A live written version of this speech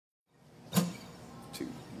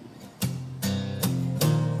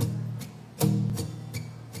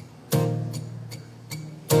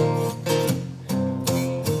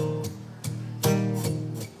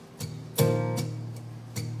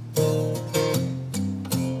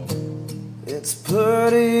Let's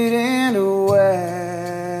put it into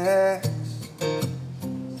wax.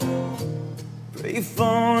 Pray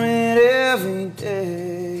for it every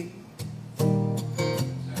day,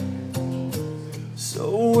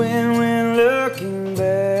 so when we're looking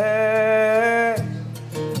back,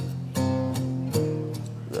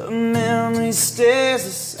 the memory stays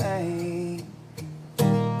the same.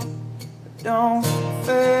 Don't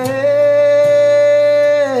fade.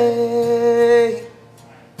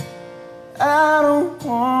 I don't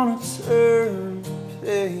wanna turn the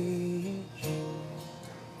page.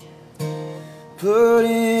 Put it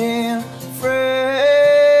in a frame,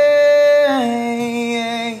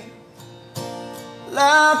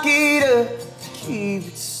 lock it up to keep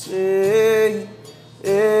it safe.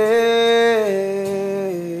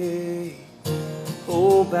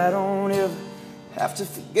 Hope I don't ever have to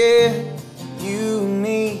forget you and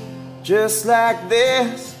me just like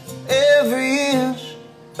this. Every inch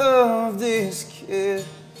of this kiss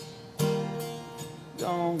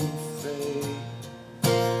don't fade.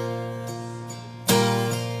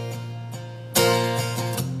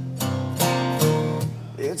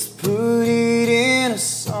 Let's put it in a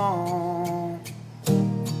song,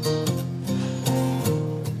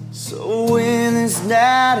 so when this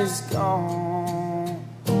night is gone,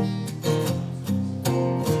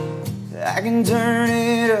 I can turn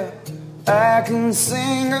it up, I can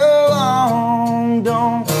sing along.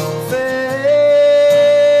 Don't fade.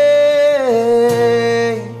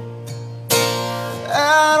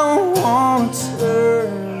 I don't want to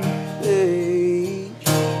turn the page.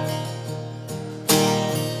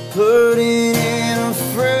 Put it in a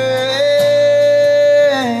frame,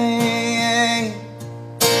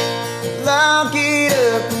 lock it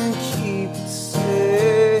up and keep it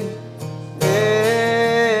safe.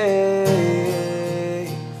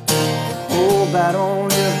 Hope I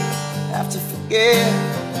don't ever have to forget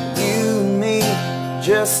you and me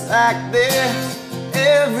just like this.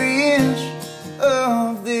 Every inch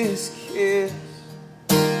of this kiss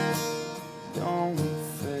don't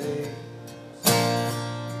fade.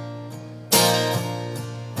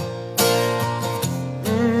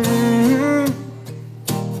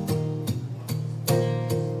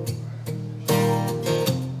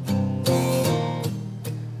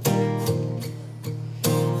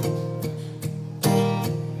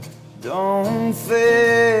 Don't fade.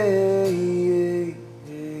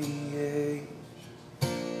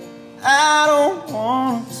 I don't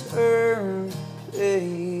want to turn the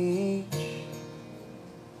page.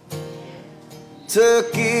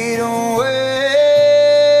 Tuck it away,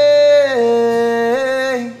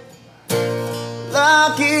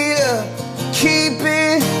 lock it up, keep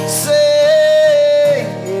it safe.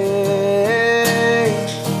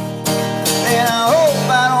 And I hope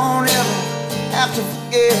I don't ever have to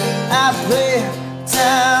forget. I play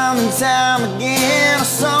time and time again a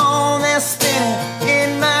song that's spinning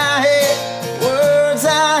in my head, words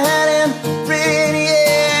I hadn't written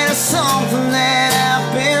yet, something that I've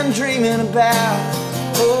been dreaming about.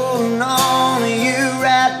 Holding on to you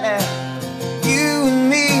right now, you and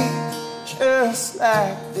me, just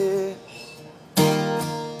like this.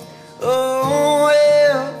 Oh,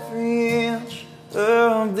 every inch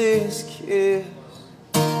of this kiss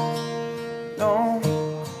don't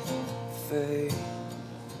fade.